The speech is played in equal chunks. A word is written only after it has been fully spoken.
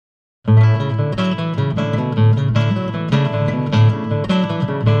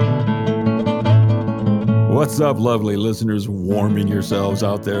What's up, lovely listeners warming yourselves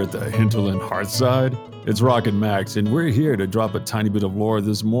out there at the hinterland hearthside? It's Rock and Max, and we're here to drop a tiny bit of lore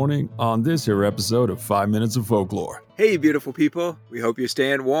this morning on this here episode of 5 Minutes of Folklore. Hey, beautiful people. We hope you're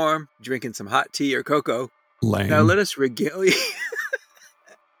staying warm, drinking some hot tea or cocoa. Lame. Now let us regale you.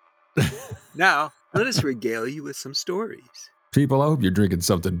 With some stories. People, I hope you're drinking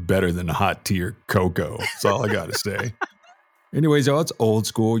something better than hot tea or cocoa. That's all I gotta say. Anyways, y'all, it's old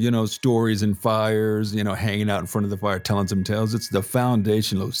school, stories and fires, hanging out in front of the fire, telling some tales. It's the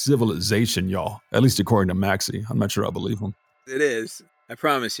foundation of civilization, y'all. At least according to Maxie. I'm not sure I believe him. It is. I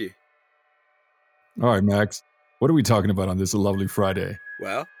promise you. All right, Max. What are we talking about on this lovely Friday?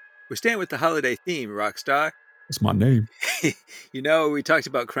 Well, we're staying with the holiday theme, Rockstar. That's my name. We talked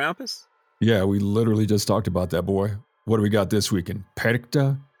about Krampus? Yeah, we literally just talked about that, boy. What do we got this weekend?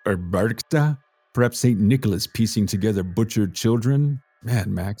 Perkta or Berkta? Perhaps St. Nicholas piecing together butchered children?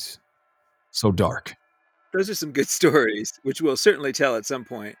 Man, Max, so dark. Those are some good stories, which we'll certainly tell at some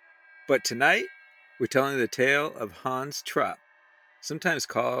point. But tonight, we're telling the tale of Hans Trapp, sometimes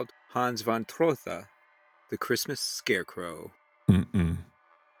called Hans von Trotha, the Christmas Scarecrow. I'm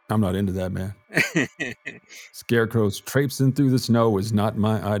not into that, man. Scarecrows traipsing through the snow is not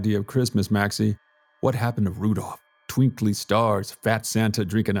my idea of Christmas, Maxie. What happened to Rudolph? Twinkly stars, fat Santa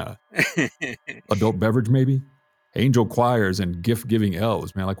drinking a adult beverage, maybe? Angel choirs and gift-giving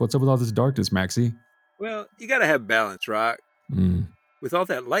elves, man. Like, what's up with all this darkness, Maxie? Well, you gotta have balance, Rock. With all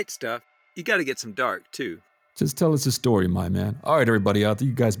that light stuff, you gotta get some dark, too. Just tell us a story, my man. All right, everybody out there,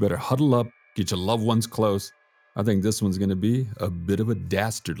 you guys better huddle up, get your loved ones close. I think this one's gonna be a bit of a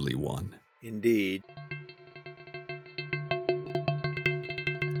dastardly one. Indeed.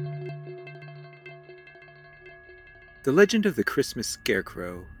 The legend of the Christmas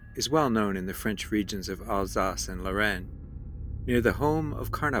Scarecrow is well known in the French regions of Alsace and Lorraine. Near the home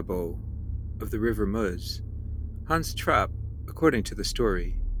of Carnabeau of the River Meuse, Hans Trapp, according to the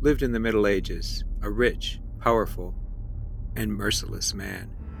story, lived in the Middle Ages, a rich, powerful, and merciless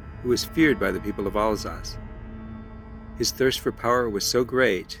man who was feared by the people of Alsace. His thirst for power was so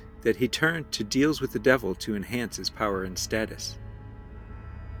great that he turned to deals with the devil to enhance his power and status.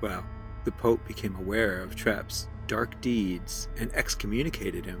 Well, the Pope became aware of Trapp's dark deeds and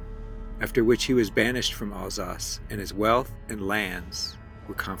excommunicated him, after which he was banished from Alsace and his wealth and lands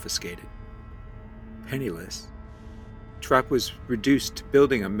were confiscated. Penniless, Trapp was reduced to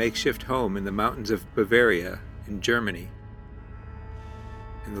building a makeshift home in the mountains of Bavaria in Germany.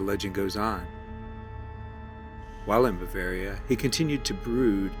 And the legend goes on. While in Bavaria, he continued to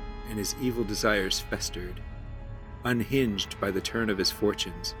brood and his evil desires festered, unhinged by the turn of his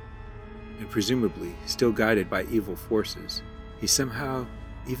fortunes, and presumably still guided by evil forces. He somehow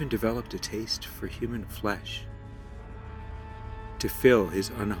even developed a taste for human flesh. To fill his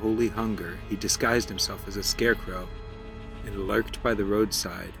unholy hunger, he disguised himself as a scarecrow and lurked by the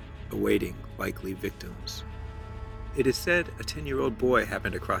roadside, awaiting likely victims. It is said a 10-year-old boy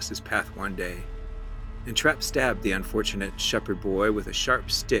happened across his path one day, and Trapp stabbed the unfortunate shepherd boy with a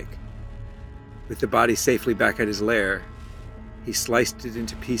sharp stick. With the body safely back at his lair, he sliced it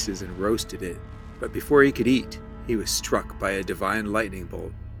into pieces and roasted it, but before he could eat, he was struck by a divine lightning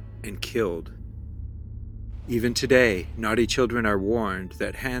bolt and killed. Even today, naughty children are warned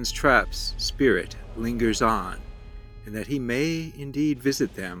that Hans Trapp's spirit lingers on, and that he may indeed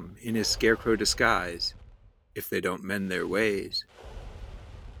visit them in his scarecrow disguise if they don't mend their ways.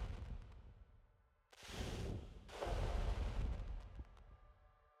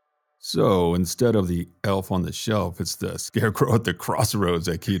 So instead of the elf on the shelf, it's the scarecrow at the crossroads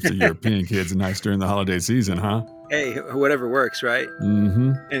that keeps the European kids nice during the holiday season, huh? Hey, whatever works, right?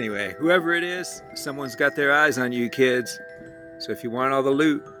 Anyway, whoever it is, someone's got their eyes on you, kids. So if you want all the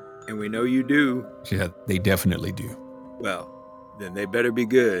loot, and we know you do. Yeah, they definitely do. Well, then they better be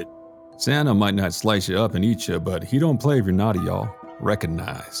good. Santa might not slice you up and eat you, but he don't play if you're naughty, y'all.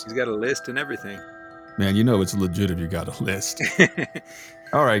 Recognize. He's got a list and everything. Man, you know it's legit if you got a list.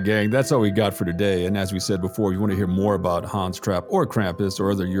 All right, gang, that's all we got for today. And as we said before, if you want to hear more about Hans Trapp or Krampus or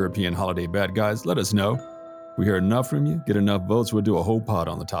other European holiday bad guys, let us know. We hear enough from you, get enough votes, we'll do a whole pod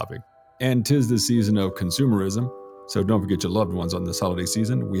on the topic. And 'tis the season of consumerism, so don't forget your loved ones on this holiday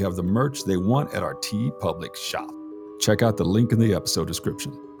season. We have the merch they want at our TeePublic shop. Check out the link in the episode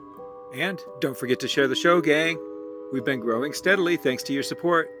description. And don't forget to share the show, gang. We've been growing steadily thanks to your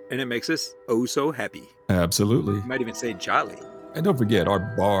support, and it makes us oh so happy. Absolutely. You might even say jolly. And don't forget,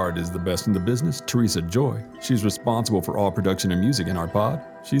 our bard is the best in the business, Teresa Joy. She's responsible for all production and music in our pod.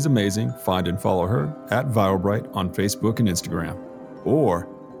 She's amazing. Find and follow her at Vilebright on Facebook and Instagram. Or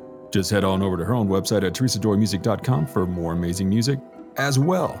just head on over to her own website at teresajoymusic.com for more amazing music as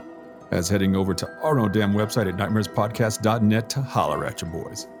well. as heading over to our own damn website at nightmarespodcast.net to holler at your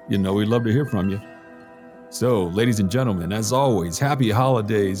boys. You know we'd love to hear from you. So, ladies and gentlemen, as always, happy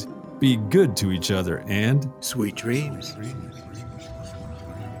holidays, be good to each other, and sweet dreams.